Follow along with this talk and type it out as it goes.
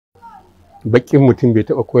baƙin mutum bai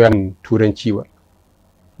taɓa koya min turanci ba.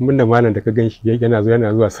 Mun da malam da ka gan shi yana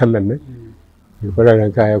zuwa sallan nan ya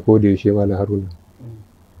fararen kaya ko da yaushe malam Haruna.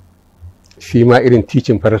 Shi ma irin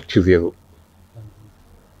teaching practice ya zo.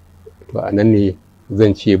 To a nan ne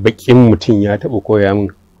zan ce baƙin mutum ya taɓa koya min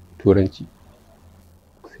turanci.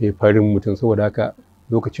 Sai farin mutum, saboda haka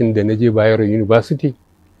lokacin da na je Bayero University,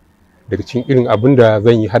 daga cikin irin abin da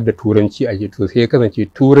zan yi har da turanci a to sai ya kasance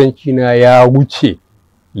turanci na ya wuce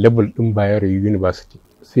level ɗin Bayero University.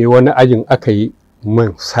 Sai wani ajin aka yi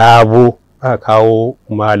man sabo, aka kawo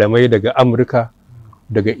malamai daga Amurka,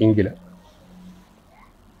 daga Ingila.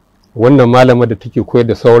 Wannan malamar da take koyar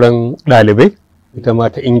da sauran ɗalibai ita ma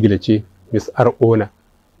ta Ingila ce, Miss Ar'ona.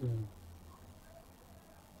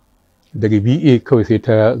 Daga BA kawai sai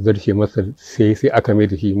ta zarce masa, sai aka mai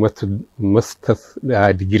da shi masters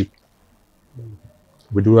da digiri.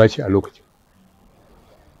 Budurwa ce a lokacin.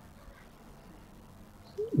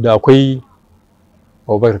 Da akwai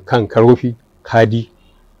kan Karofi Kadi,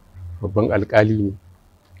 babban alkali ne,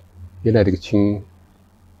 yana daga cikin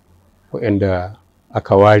waɗanda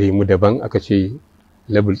aka ware mu daban, aka ce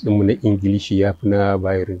level ɗinmu na Ingilishi ya fi na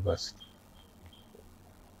Bayero University.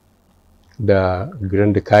 Da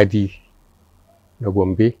Grand Kadi na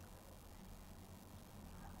Gombe,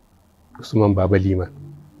 Usman Baba Liman,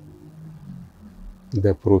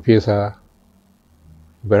 da Professor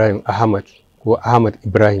Ibrahim Ahmad ko Ahmad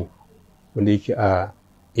Ibrahim, wanda yake a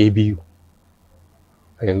ABU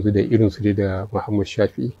a yanzu, da irinsu dai da Muhammad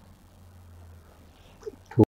Shafi'i.